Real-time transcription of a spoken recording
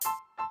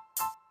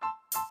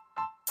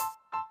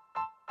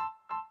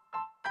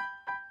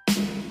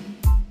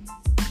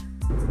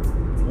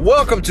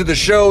Welcome to the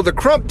show, The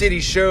Crump Diddy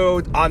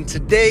Show. On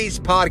today's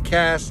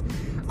podcast,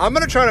 I'm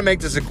going to try to make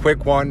this a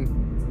quick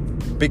one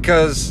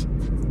because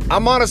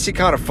I'm honestly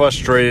kind of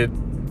frustrated.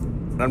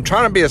 I'm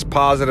trying to be as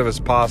positive as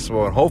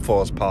possible and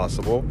hopeful as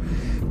possible,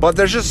 but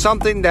there's just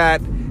something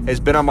that has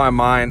been on my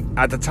mind.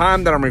 At the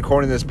time that I'm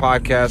recording this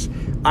podcast,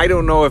 I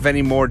don't know if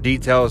any more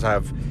details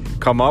have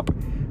come up.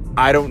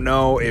 I don't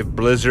know if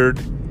Blizzard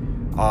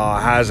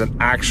has an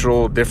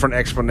actual different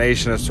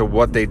explanation as to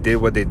what they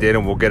did,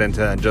 and we'll get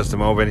into that in just a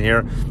moment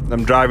here.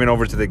 I'm driving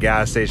over to the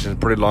gas station. It's a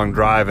pretty long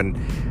drive, and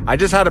I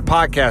just had a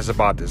podcast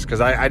about this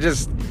because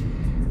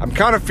I'm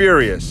kind of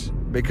furious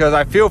because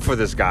I feel for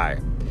this guy.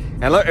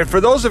 And for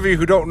those of you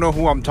who don't know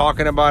who I'm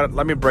talking about,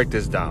 let me break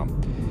this down.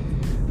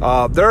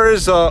 There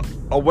is a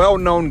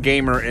well-known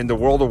gamer in the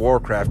World of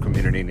Warcraft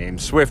community named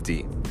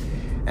Swifty.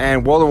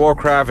 And World of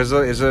Warcraft is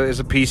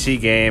a PC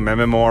game,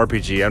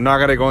 MMORPG. I'm not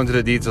going to go into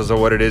the details of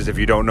what it is if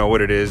you don't know what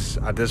it is.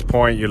 At this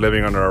point, you're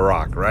living under a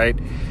rock, right?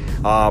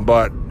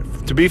 But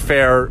to be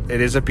fair,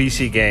 it is a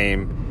PC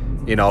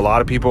game. You know, a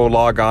lot of people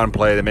log on,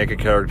 play, they make a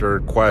character,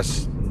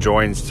 quests,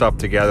 join stuff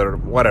together,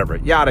 whatever.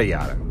 Yada,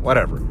 yada,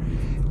 whatever.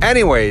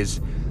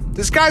 Anyways,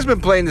 this guy's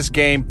been playing this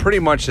game pretty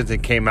much since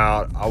it came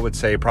out. I would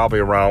say probably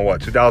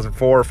around,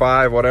 2004 or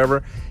 5,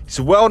 whatever. He's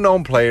a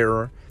well-known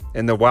player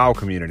in the WoW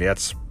community.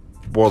 That's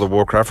World of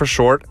Warcraft for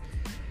short.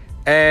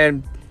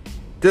 And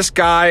this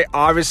guy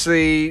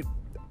obviously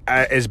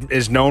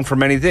is known for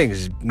many things.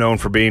 He's known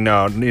for being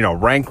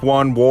rank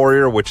 1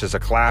 warrior, which is a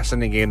class in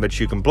the game that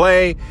you can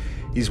play.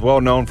 He's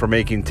well known for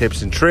making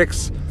tips and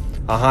tricks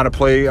on how to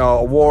play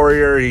a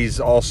warrior. He's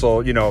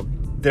also,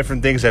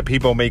 different things that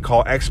people may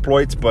call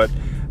exploits, but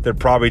they're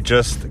probably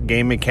just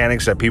game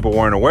mechanics that people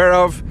weren't aware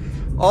of.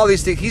 All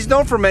these things. He's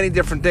known for many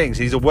different things.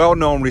 He's a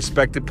well-known,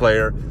 respected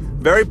player.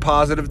 Very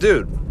positive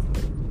dude.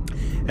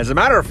 As a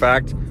matter of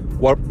fact,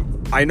 what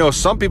I know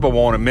some people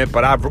won't admit,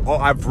 but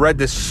I've read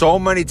this so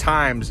many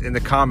times in the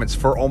comments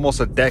for almost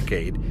a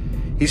decade.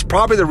 He's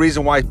probably the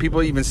reason why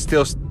people even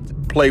still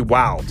play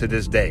WoW to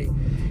this day.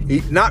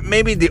 Not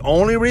maybe the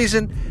only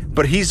reason,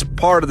 but he's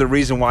part of the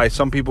reason why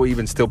some people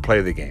even still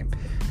play the game.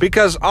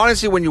 Because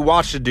honestly, when you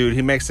watch the dude,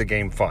 he makes the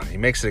game fun. He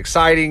makes it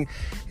exciting.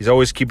 He's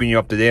always keeping you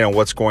up to date on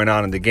what's going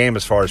on in the game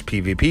as far as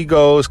PvP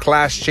goes,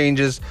 class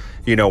changes,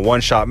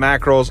 one-shot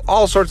macros,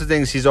 all sorts of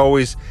things.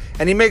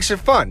 And he makes it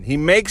fun. He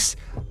makes,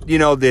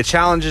 the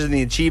challenges and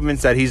the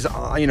achievements that he's,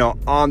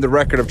 on the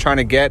record of trying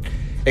to get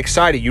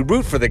exciting. You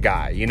root for the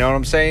guy, you know what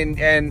I'm saying?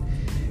 And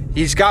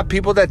he's got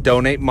people that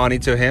donate money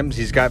to him.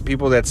 He's got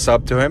people that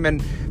sub to him.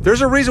 And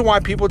there's a reason why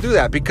people do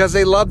that, because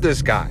they love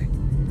this guy.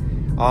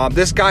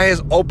 This guy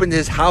has opened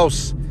his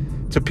house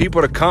to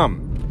people to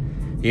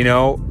come.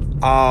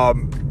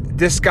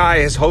 This guy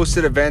has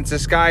hosted events.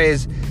 This guy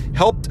has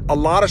helped a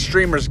lot of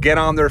streamers get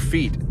on their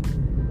feet.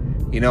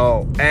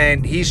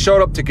 And he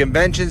showed up to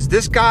conventions.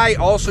 This guy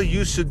also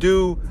used to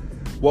do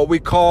what we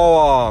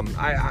call,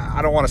 I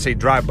don't want to say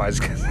drive-bys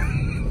because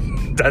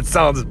that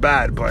sounds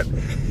bad, but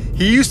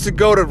he used to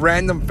go to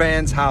random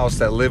fans' house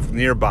that lived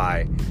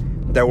nearby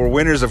that were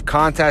winners of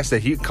contests that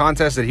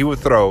he would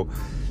throw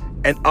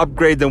and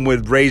upgrade them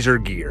with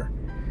Razer gear.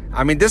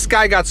 I mean, this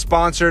guy got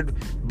sponsored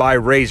by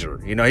Razer.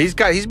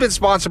 He's been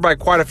sponsored by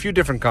quite a few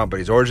different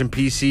companies. Origin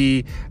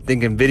PC, I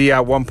think Nvidia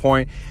at one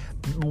point.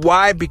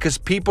 Why? Because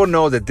people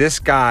know that this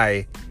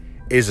guy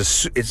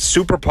it's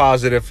super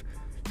positive.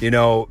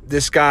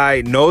 This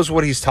guy knows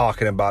what he's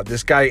talking about.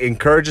 This guy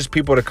encourages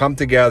people to come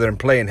together and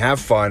play and have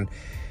fun.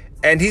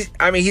 And he's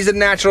a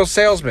natural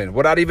salesman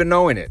without even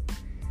knowing it.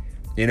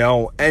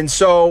 And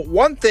so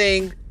one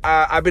thing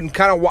I've been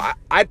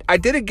I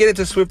didn't get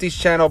into Swifty's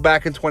channel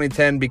back in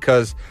 2010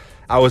 because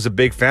I was a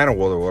big fan of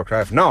World of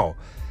Warcraft. No,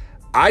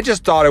 I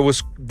just thought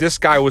this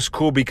guy was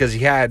cool because he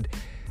had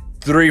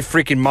 3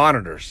 freaking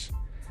monitors,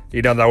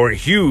 that were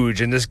huge.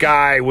 And this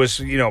guy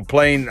was,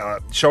 playing,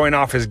 showing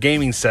off his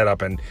gaming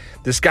setup. And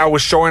this guy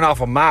was showing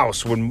off a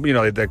mouse when,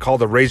 they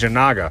called the Razer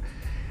Naga.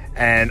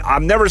 And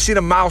I've never seen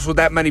a mouse with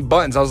that many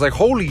buttons. I was like,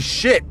 holy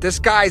shit, this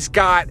guy's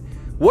got,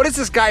 what does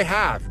this guy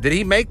have? Did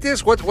he make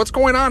this? What's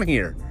going on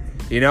here?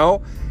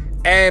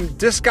 And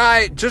this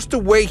guy, just the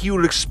way he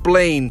would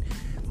explain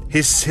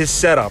his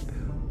setup,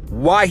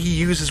 why he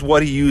uses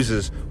what he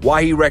uses,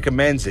 why he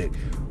recommends it,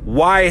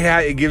 why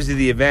it gives you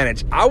the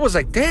advantage. I was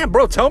like, damn,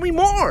 bro, tell me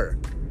more.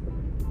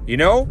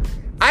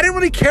 I didn't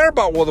really care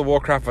about World of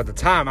Warcraft at the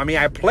time.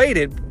 I played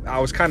it. I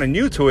was kind of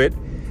new to it,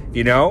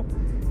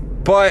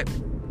 but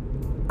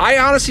I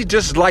honestly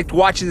just liked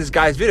watching this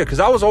guy's video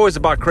because I was always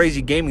about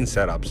crazy gaming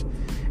setups.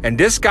 And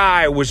this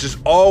guy was just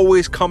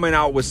always coming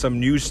out with some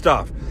new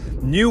stuff.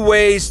 New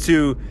ways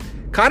to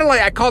kind of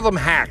like, I call them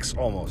hacks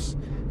almost.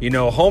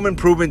 Home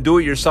improvement,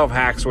 do-it-yourself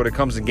hacks when it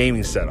comes to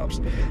gaming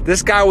setups.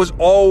 This guy was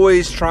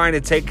always trying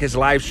to take his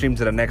live stream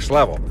to the next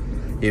level.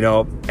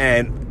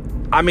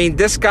 And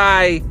this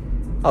guy,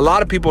 a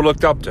lot of people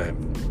looked up to him.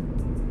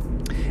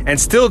 And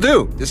still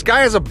do. This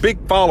guy has a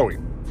big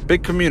following,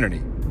 big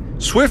community.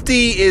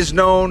 Swifty is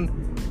known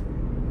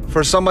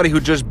for somebody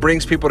who just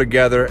brings people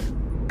together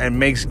and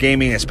makes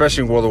gaming,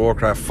 especially in World of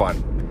Warcraft,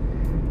 fun.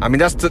 I mean,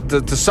 that's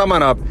to sum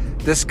it up.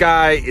 This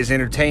guy is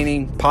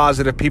entertaining,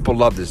 positive. People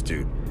love this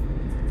dude.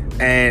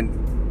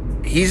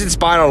 And he's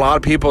inspired a lot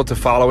of people to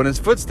follow in his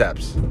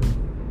footsteps.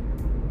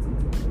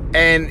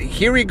 And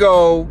here we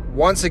go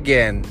once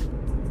again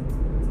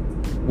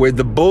with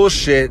the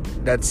bullshit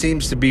that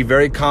seems to be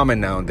very common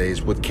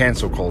nowadays with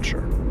cancel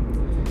culture.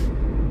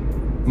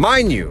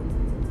 Mind you,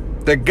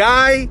 the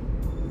guy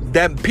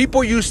that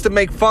people used to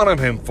make fun of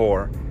him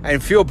for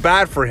and feel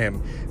bad for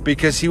him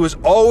because he was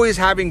always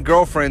having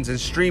girlfriends and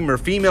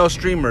female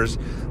streamers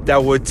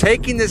that were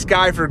taking this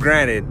guy for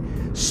granted,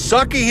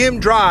 sucking him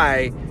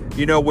dry,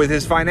 with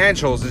his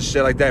financials and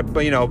shit like that.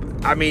 But,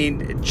 I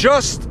mean,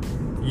 just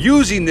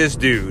using this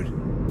dude,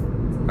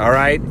 all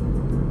right?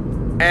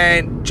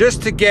 And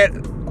just to get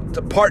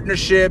the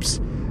partnerships,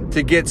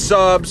 to get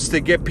subs, to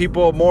get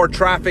people more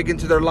traffic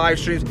into their live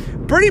streams.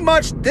 Pretty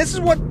much, this is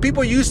what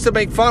people used to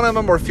make fun of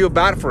him or feel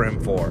bad for him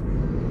for.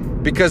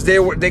 Because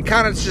they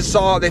kind of just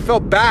they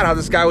felt bad how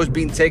this guy was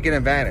being taken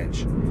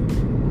advantage.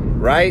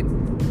 Right?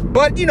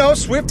 But,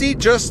 Swifty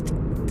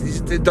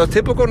he's the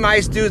typical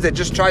nice dude that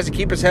just tries to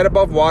keep his head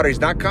above water. He's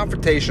not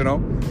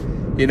confrontational.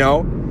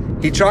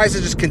 He tries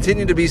to just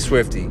continue to be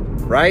Swifty.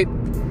 Right?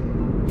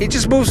 He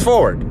just moves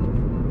forward.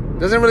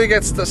 Doesn't really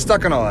get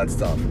stuck in all that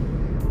stuff.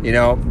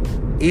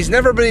 He's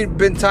never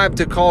been type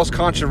to cause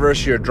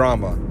controversy or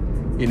drama,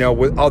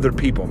 with other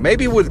people.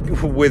 Maybe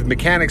with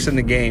mechanics in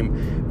the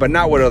game, but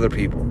not with other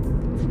people.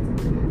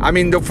 I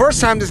mean, the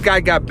first time this guy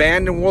got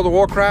banned in World of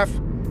Warcraft,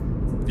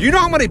 you know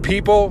how many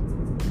people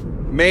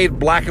made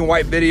black and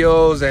white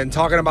videos and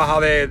talking about how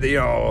they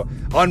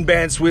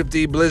unbanned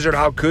Swifty, Blizzard,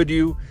 how could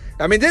you?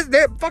 I mean,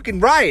 they're fucking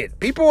riot.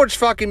 People were just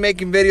fucking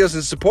making videos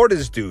and supporting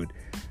this dude.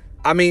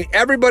 I mean,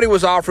 everybody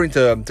was offering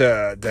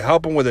to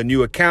help him with a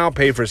new account,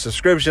 pay for a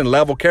subscription,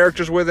 level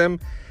characters with him.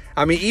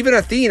 I mean, even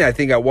Athene, I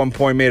think, at one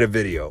point made a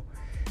video.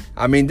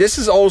 I mean, this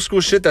is old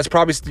school shit that's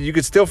probably, you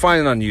could still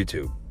find it on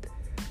YouTube.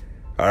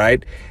 All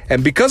right?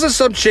 And because of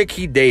some chick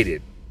he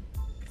dated,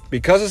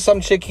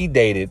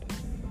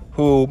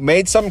 who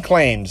made some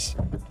claims,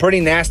 pretty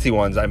nasty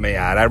ones, I may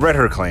add. I read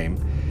her claim.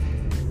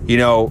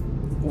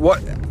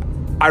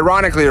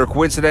 Ironically or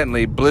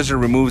coincidentally, Blizzard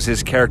removes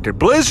his character.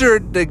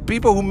 Blizzard, the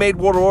people who made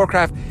World of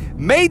Warcraft,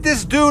 made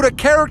this dude a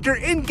character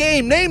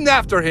in-game named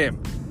after him.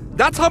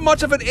 That's how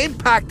much of an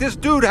impact this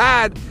dude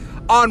had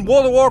on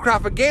World of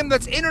Warcraft, a game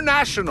that's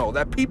international,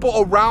 that people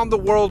around the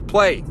world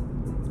play.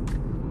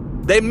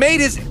 They made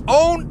his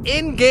own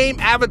in-game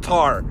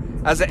avatar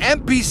as an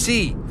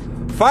NPC,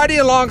 fighting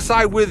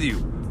alongside with you.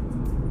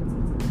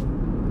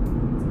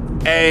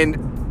 And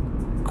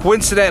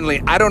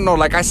coincidentally, I don't know,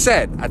 like I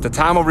said, at the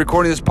time of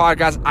recording this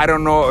podcast, I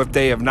don't know if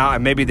they have not,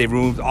 and maybe they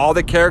removed all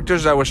the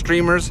characters that were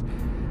streamers,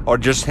 or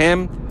just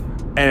him,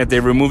 and if they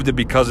removed it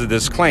because of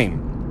this claim.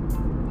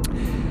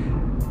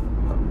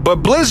 But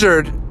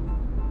Blizzard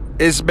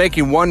is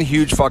making one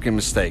huge fucking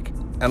mistake.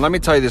 And let me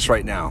tell you this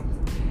right now.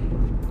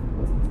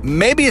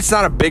 Maybe it's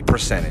not a big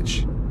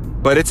percentage,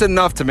 but it's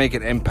enough to make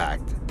an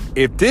impact.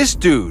 If this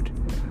dude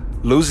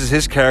loses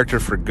his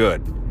character for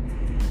good,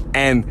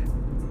 and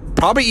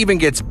probably even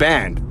gets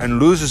banned and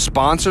loses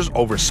sponsors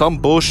over some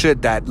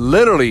bullshit that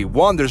literally,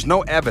 one, there's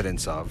no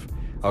evidence of.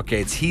 Okay,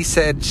 it's he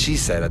said, she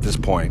said at this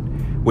point,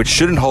 which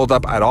shouldn't hold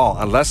up at all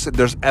unless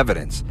there's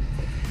evidence.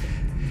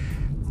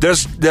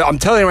 I'm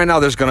telling you right now,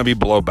 there's going to be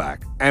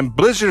blowback. And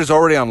Blizzard is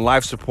already on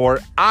live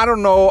support. I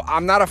don't know.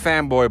 I'm not a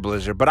fanboy of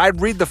Blizzard, but I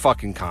read the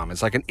fucking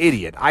comments like an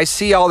idiot. I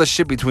see all the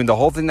shit between the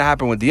whole thing that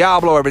happened with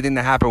Diablo, everything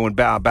that happened with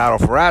Battle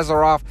for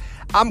Azeroth.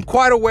 I'm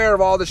quite aware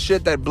of all the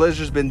shit that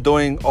Blizzard's been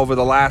doing over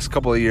the last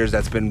couple of years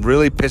that's been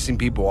really pissing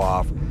people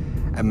off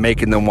and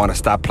making them want to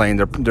stop playing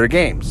their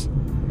games.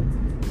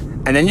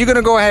 And then you're going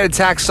to go ahead and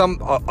attack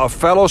a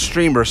fellow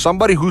streamer,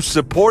 somebody who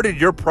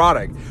supported your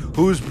product,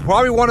 who's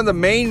probably one of the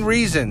main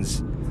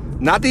reasons,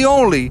 not the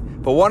only,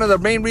 but one of the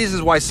main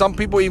reasons why some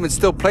people even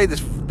still play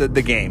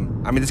the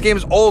game. I mean, this game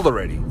is old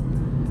already.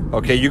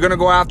 Okay, you're going to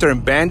go after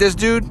and ban this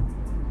dude?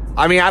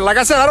 I mean, like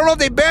I said, I don't know if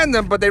they banned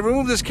them, but they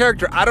removed this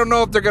character. I don't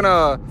know if they're going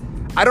to...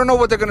 I don't know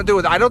what they're going to do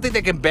with it. I don't think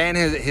they can ban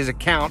his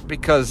account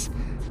because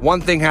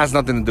one thing has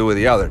nothing to do with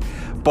the other.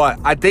 But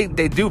I think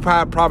they do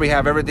probably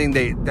have everything.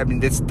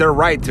 It's their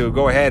right to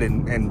go ahead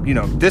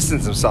and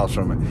distance themselves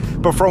from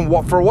it. But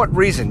for what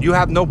reason? You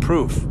have no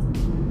proof.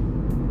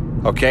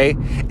 Okay?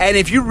 And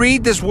if you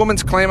read this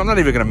woman's claim, I'm not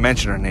even going to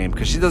mention her name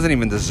because she doesn't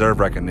even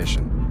deserve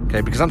recognition. Okay?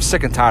 Because I'm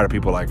sick and tired of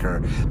people like her.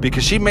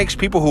 Because she makes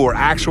people who are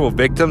actual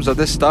victims of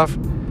this stuff,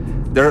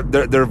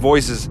 their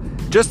voices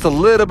just a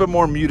little bit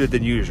more muted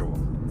than usual.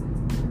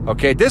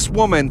 Okay? This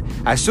woman,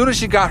 as soon as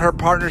she got her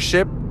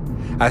partnership,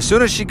 as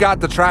soon as she got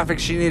the traffic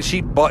she needed,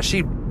 she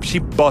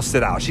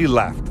busted out. She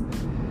left.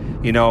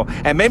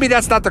 And maybe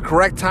that's not the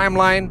correct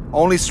timeline.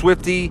 Only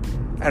Swifty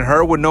and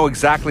her would know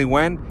exactly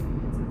when.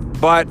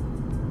 But,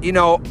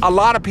 a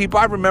lot of people,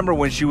 I remember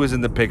when she was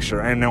in the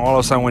picture and then all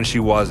of a sudden when she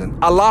wasn't.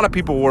 A lot of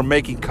people were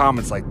making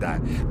comments like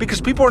that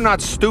because people are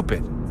not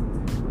stupid.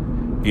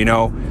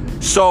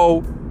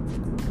 So,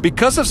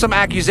 because of some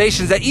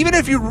accusations that even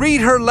if you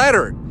read her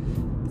letter,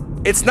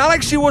 it's not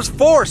like she was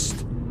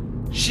forced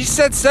she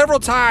said several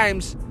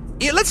times,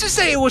 let's just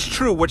say it was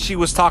true what she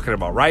was talking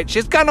about, right?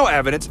 She's got no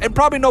evidence, and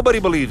probably nobody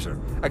believes her,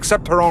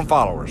 except her own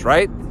followers,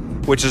 right?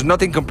 Which is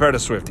nothing compared to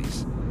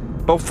Swifties.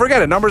 But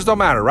forget it, numbers don't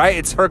matter, right?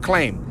 It's her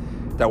claim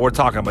that we're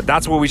talking about.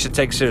 That's what we should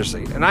take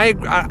seriously. And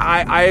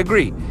I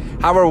agree.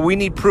 However, we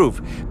need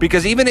proof.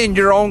 Because even in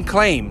your own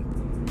claim,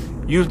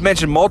 you've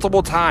mentioned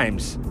multiple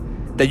times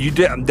that you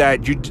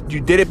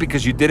did it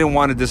because you didn't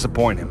want to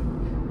disappoint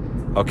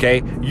him.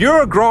 Okay?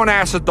 You're a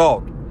grown-ass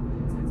adult,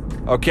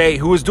 okay,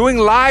 who is doing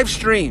live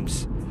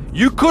streams.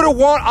 You could have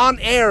went on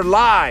air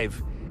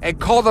live and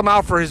called him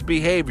out for his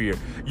behavior.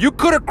 You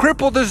could have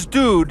crippled this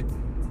dude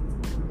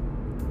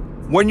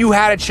when you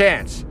had a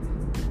chance.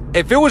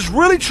 If it was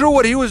really true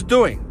what he was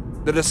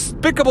doing, the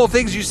despicable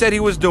things you said he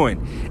was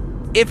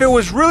doing, if it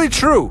was really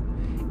true,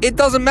 it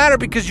doesn't matter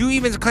because you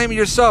even claim it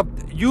yourself.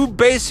 You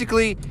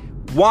basically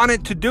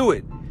wanted to do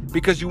it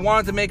because you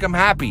wanted to make him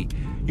happy.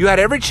 You had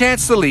every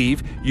chance to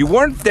leave. You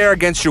weren't there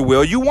against your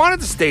will. You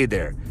wanted to stay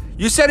there.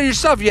 You said it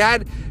yourself.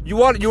 You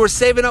were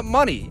saving up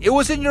money. It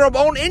was in your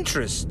own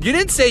interest. You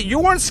didn't say you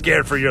weren't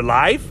scared for your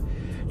life.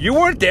 You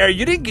weren't there.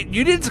 You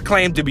didn't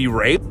claim to be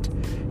raped.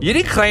 You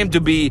didn't claim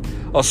to be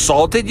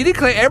assaulted. You didn't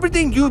claim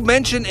everything you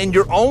mentioned in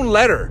your own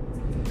letter.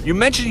 You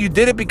mentioned you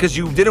did it because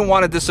you didn't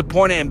want to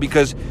disappoint him,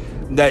 because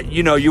that,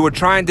 you know, you were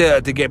trying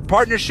to get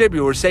partnership.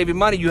 You were saving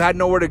money. You had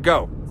nowhere to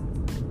go.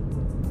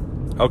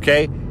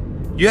 Okay?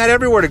 You had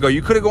everywhere to go.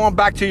 You could have gone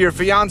back to your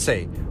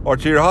fiance or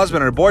to your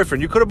husband or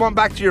boyfriend. You could have gone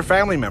back to your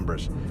family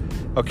members.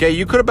 Okay?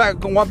 You could have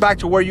gone back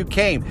to where you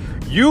came.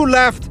 You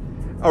left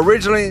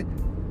originally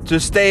to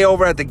stay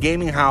over at the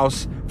gaming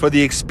house for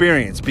the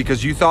experience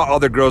because you thought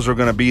other girls were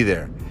going to be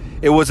there.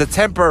 It was a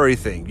temporary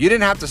thing. You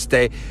didn't have to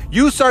stay.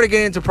 You started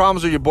getting into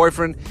problems with your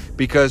boyfriend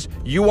because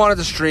you wanted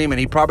to stream and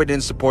he probably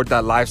didn't support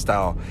that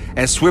lifestyle.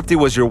 And Swifty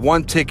was your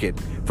one ticket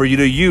for you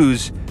to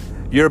use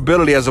your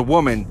ability as a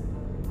woman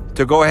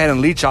to go ahead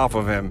and leech off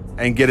of him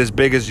and get as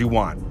big as you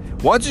want.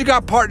 Once you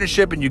got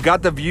partnership and you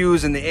got the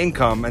views and the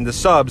income and the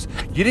subs,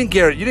 you didn't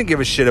give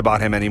a shit about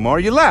him anymore.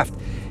 You left.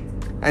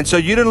 And so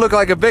you didn't look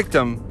like a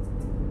victim.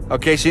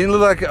 Okay, so you didn't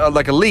look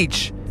like a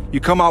leech. You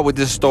come out with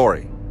this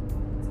story,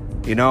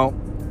 you know,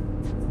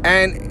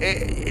 and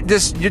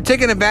you're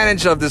taking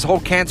advantage of this whole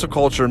cancel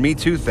culture, Me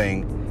Too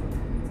thing,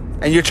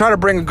 and you're trying to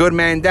bring a good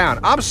man down.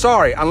 I'm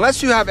sorry,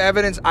 unless you have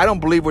evidence, I don't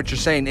believe what you're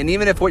saying. And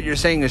even if what you're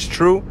saying is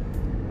true,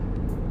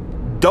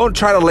 don't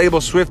try to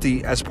label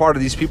Swifty as part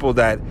of these people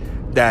that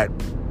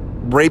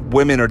rape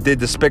women or did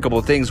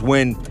despicable things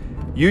when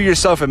you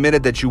yourself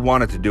admitted that you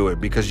wanted to do it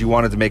because you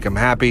wanted to make him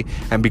happy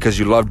and because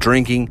you love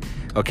drinking.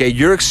 Okay,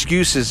 your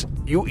excuses,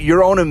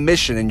 your own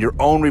admission in your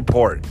own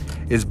report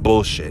is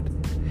bullshit.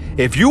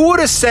 If you would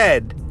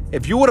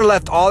have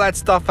left all that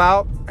stuff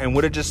out and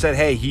would have just said,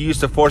 hey, he used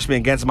to force me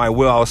against my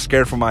will. I was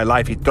scared for my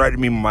life. He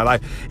threatened me with my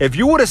life. If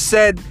you would have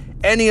said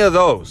any of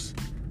those,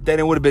 then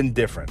it would have been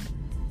different.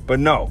 But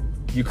no,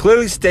 you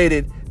clearly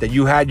stated that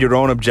you had your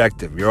own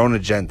objective, your own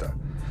agenda.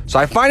 So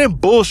I find it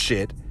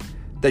bullshit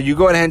that you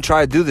go ahead and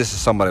try to do this to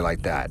somebody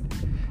like that.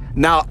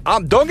 Now,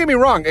 don't get me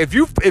wrong. If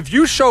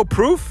you show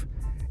proof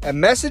and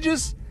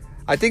messages,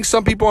 I think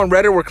some people on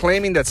Reddit were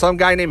claiming that some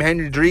guy named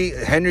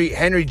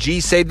Henry G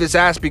saved his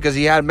ass because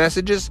he had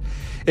messages.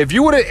 If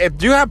you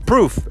have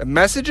proof and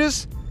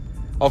messages,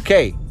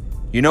 okay,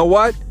 you know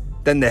what?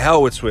 Then the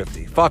hell with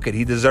Swifty. Fuck it,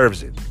 he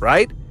deserves it,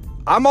 right?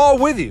 I'm all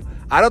with you.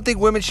 I don't think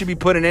women should be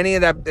put in any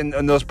of that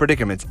in those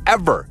predicaments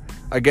ever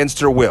against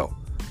their will.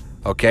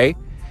 Okay?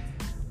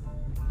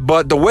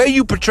 But the way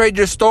you portrayed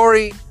your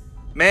story,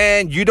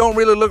 man, you don't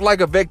really look like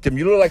a victim.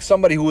 You look like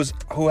somebody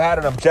who had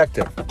an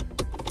objective.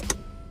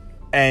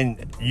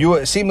 And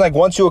it seemed like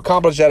once you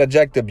accomplished that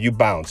objective, you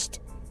bounced.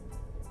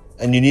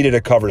 And you needed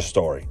a cover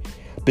story.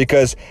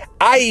 Because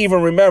I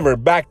even remember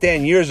back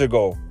then, years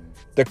ago,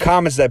 the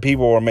comments that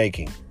people were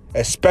making.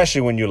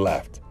 Especially when you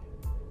left.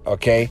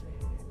 Okay?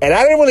 And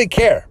I didn't really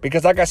care.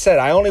 Because like I said,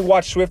 I only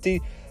watched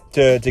Swifty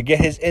to get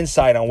his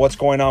insight on what's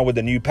going on with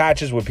the new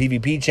patches, with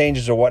PvP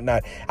changes or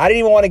whatnot. I didn't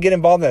even want to get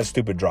involved in that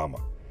stupid drama.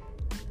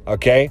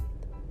 Okay?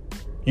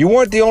 You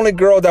weren't the only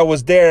girl that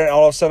was there and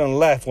all of a sudden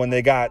left when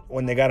they got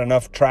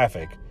enough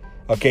traffic.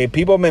 Okay?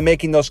 People have been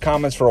making those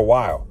comments for a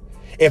while.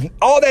 If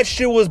all that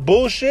shit was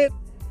bullshit,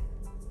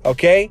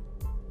 okay?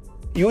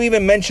 You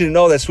even mentioned,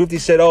 that Swifty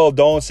said,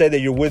 don't say that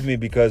you're with me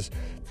because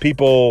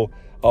people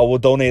will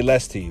donate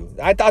less to you.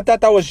 I thought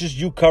that was just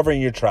you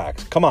covering your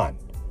tracks. Come on.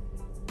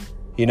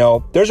 You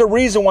know, there's a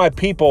reason why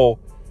people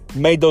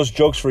made those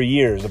jokes for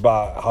years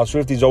about how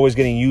Swifty's always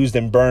getting used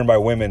and burned by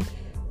women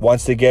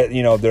once they get,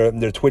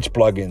 their Twitch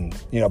plugin,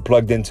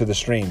 plugged into the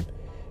stream.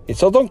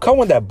 So don't come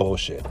with that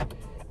bullshit.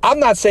 I'm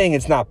not saying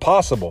it's not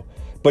possible,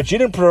 but you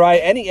didn't provide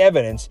any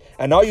evidence,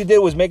 and all you did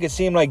was make it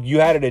seem like you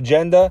had an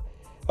agenda,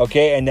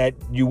 okay, and that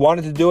you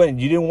wanted to do it,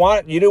 and you didn't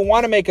want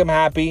to make him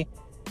happy,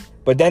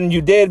 but then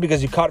you did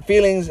because you caught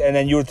feelings, and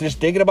then you were just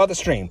thinking about the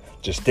stream.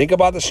 Just think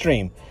about the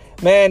stream.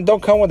 Man,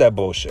 don't come with that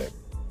bullshit.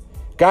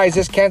 Guys,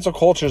 this cancel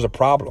culture is a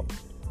problem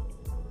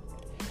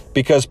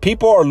because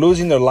people are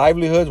losing their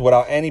livelihoods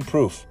without any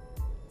proof.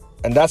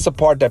 And that's the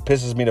part that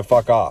pisses me the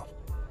fuck off.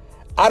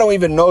 I don't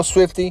even know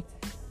Swifty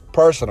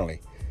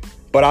personally.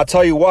 But I'll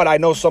tell you what, I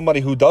know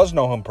somebody who does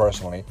know him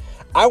personally.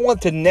 I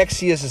went to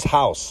Nexius'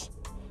 house.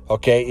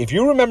 Okay, if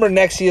you remember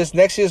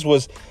Nexius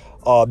was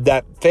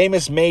that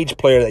famous mage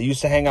player that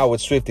used to hang out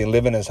with Swifty and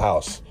live in his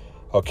house.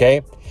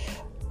 Okay,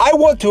 I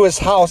went to his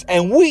house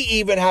and we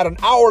even had an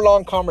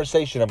hour-long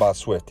conversation about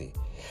Swifty.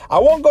 I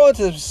won't go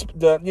into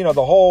the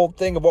whole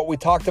thing of what we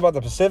talked about,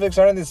 the specifics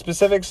or anything, the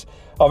specifics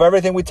of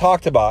everything we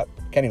talked about.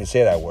 Can't even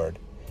say that word.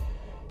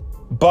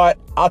 But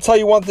I'll tell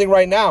you one thing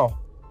right now.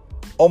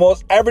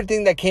 Almost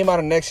everything that came out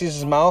of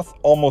Nexius' mouth,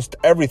 almost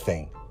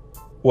everything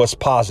was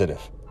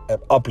positive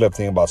and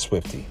uplifting about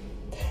Swifty.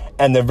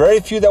 And the very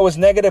few that was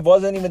negative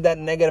wasn't even that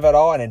negative at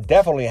all. And it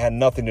definitely had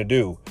nothing to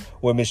do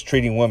with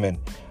mistreating women,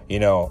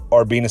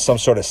 or being some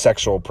sort of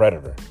sexual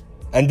predator.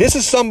 And this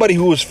is somebody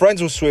who was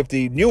friends with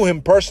Swifty, knew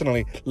him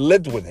personally,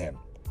 lived with him,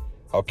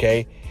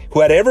 okay?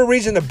 Who had every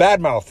reason to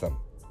badmouth him,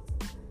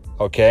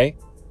 okay?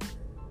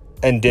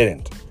 And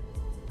didn't.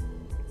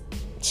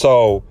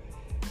 So,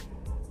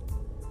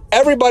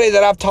 everybody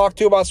that I've talked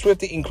to about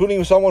Swifty,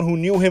 including someone who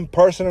knew him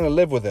personally and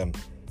lived with him,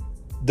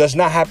 does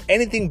not have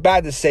anything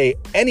bad to say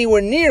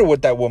anywhere near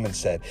what that woman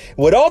said.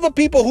 With all the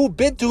people who've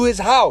been to his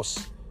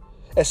house,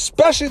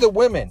 especially the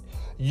women,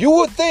 you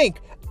would think,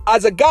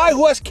 as a guy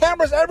who has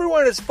cameras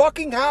everywhere in his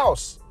fucking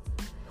house,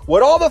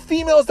 with all the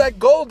females that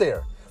go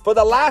there for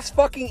the last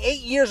fucking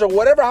 8 years or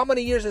whatever, how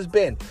many years it's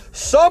been,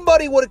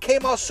 somebody would have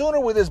came out sooner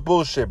with this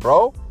bullshit,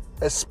 bro.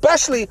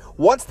 Especially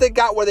once they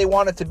got where they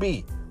wanted to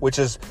be, which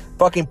is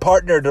fucking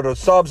partnered to the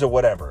subs or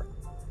whatever.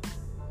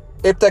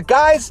 If the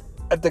guy's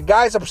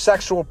a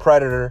sexual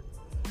predator,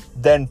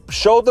 then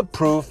show the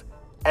proof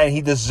and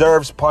he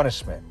deserves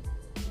punishment.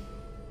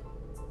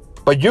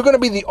 But you're going to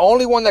be the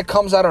only one that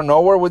comes out of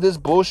nowhere with this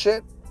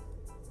bullshit?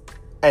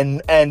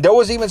 And there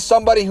was even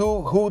somebody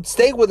who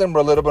stayed with him for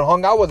a little bit,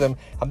 hung out with him.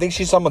 I think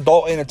she's some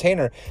adult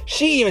entertainer.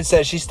 She even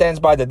says she stands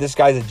by that this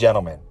guy's a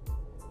gentleman.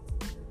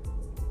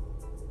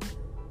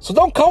 So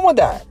don't come with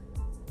that.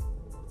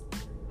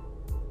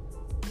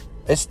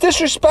 It's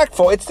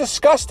disrespectful. It's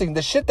disgusting.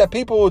 The shit that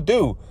people will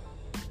do.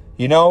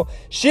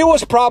 She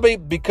was probably,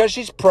 because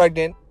she's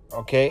pregnant,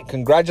 okay,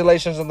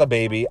 congratulations on the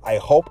baby. I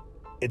hope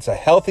it's a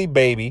healthy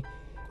baby.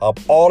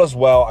 All is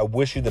well. I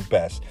wish you the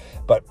best.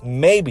 But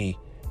maybe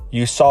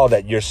you saw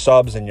that your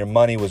subs and your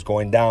money was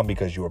going down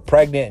because you were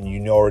pregnant and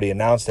you already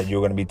announced that you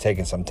were going to be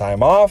taking some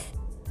time off.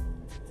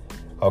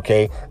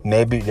 Okay,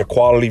 maybe the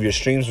quality of your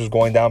streams was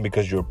going down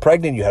because you were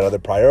pregnant. You had other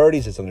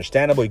priorities. It's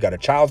understandable. You got a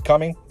child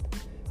coming.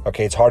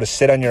 Okay, it's hard to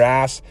sit on your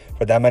ass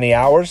for that many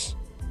hours.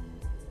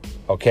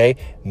 Okay,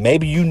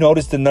 maybe you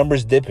noticed the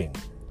numbers dipping.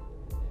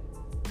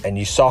 And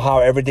you saw how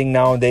everything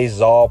nowadays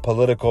is all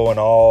political and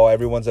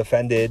everyone's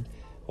offended,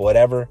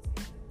 whatever.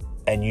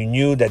 And you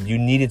knew that you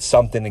needed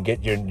something to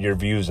get your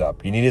views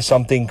up. You needed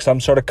some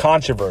sort of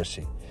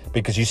controversy,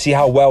 because you see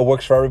how well it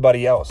works for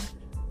everybody else.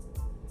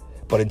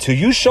 But until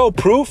you show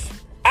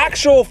proof,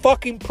 actual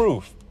fucking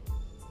proof,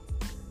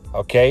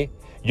 okay,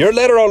 your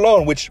letter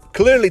alone, which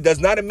clearly does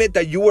not admit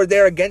that you were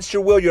there against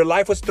your will, your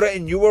life was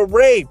threatened, you were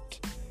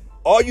raped.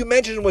 All you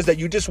mentioned was that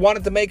you just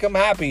wanted to make him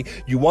happy.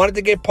 You wanted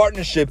to get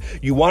partnership.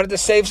 You wanted to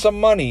save some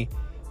money.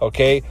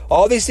 Okay?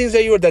 All these things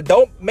that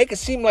don't make it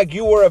seem like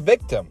you were a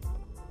victim.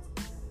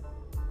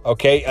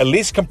 Okay? At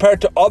least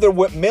compared to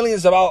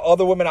millions of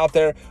other women out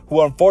there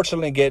who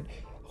unfortunately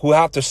who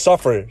have to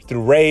suffer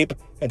through rape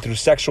and through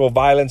sexual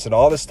violence and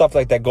all this stuff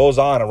like that goes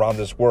on around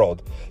this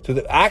world. To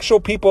the actual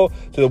people,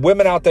 to the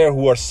women out there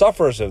who are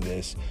sufferers of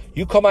this,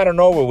 you come out of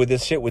nowhere with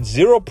this shit with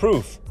zero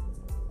proof.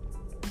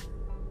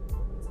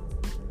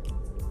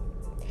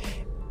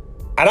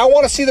 And I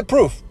want to see the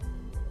proof.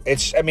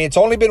 It's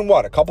only been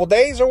a couple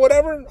days or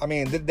whatever?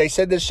 They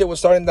said this shit was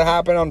starting to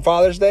happen on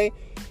Father's Day.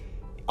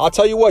 I'll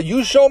tell you what,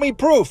 you show me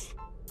proof.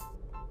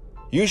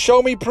 You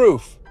show me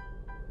proof.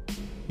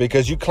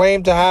 Because you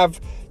claim to have,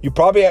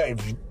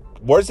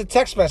 where's the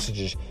text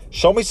messages?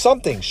 Show me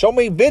something. Show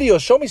me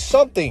videos. Show me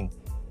something.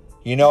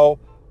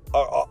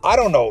 I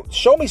don't know.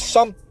 Show me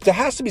there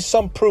has to be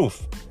some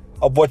proof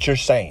of what you're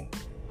saying.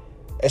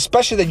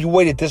 Especially that you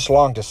waited this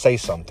long to say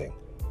something.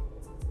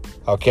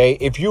 Okay,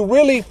 if you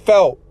really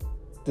felt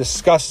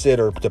disgusted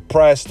or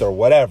depressed or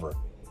whatever,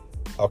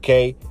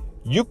 okay,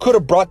 you could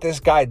have brought this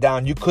guy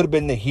down. You could have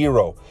been the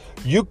hero.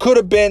 You could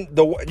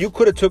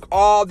have took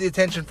all the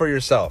attention for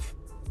yourself.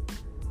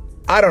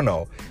 I don't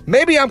know.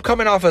 Maybe I'm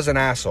coming off as an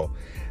asshole,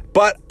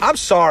 but I'm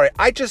sorry.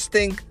 I just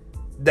think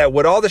that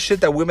with all the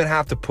shit that women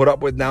have to put up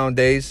with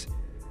nowadays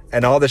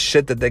and all the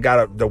shit that they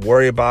got to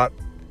worry about,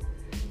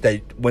 that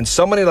when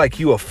somebody like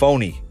you, a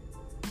phony,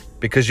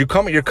 because you're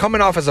coming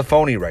off as a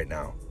phony right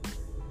now,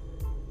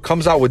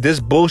 comes out with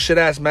this bullshit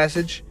ass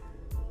message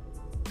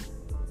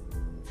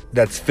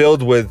that's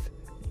filled with,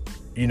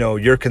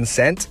 your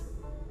consent.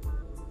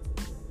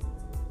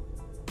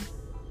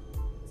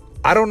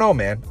 I don't know,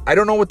 man. I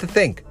don't know what to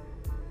think.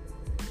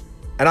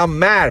 And I'm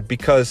mad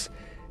because,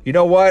 you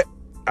know what?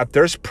 If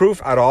there's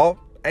proof at all,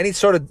 any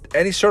sort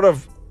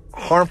of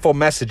harmful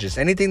messages,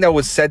 anything that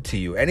was said to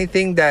you,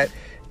 anything that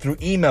through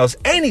emails,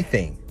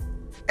 anything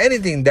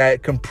anything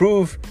that can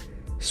prove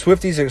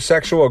Swifty's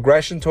sexual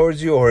aggression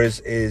towards you, or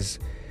his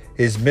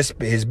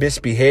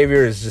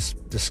misbehavior is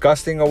just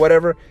disgusting or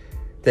whatever,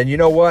 then you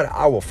know what?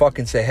 I will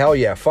fucking say, hell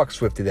yeah, fuck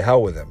Swifty, the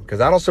hell with him. Because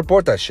I don't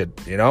support that shit,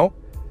 you know?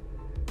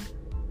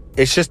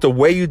 It's just the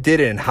way you did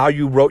it and how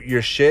you wrote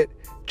your shit,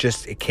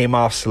 it came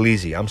off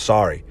sleazy. I'm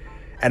sorry.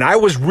 And I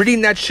was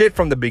reading that shit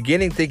from the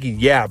beginning thinking,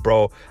 yeah,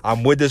 bro,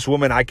 I'm with this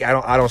woman. I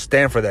don't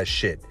stand for that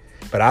shit.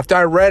 But after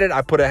I read it,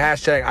 I put a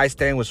hashtag, I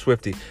stand with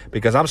Swifty.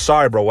 Because I'm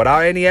sorry, bro.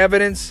 Without any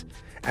evidence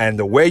and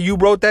the way you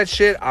wrote that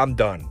shit, I'm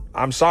done.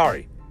 I'm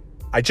sorry.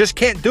 I just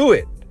can't do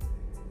it.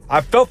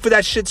 I felt for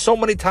that shit so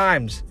many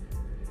times,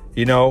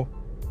 you know,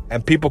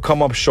 and people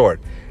come up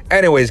short.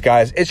 Anyways,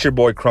 guys, it's your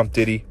boy Crump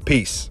Diddy.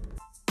 Peace.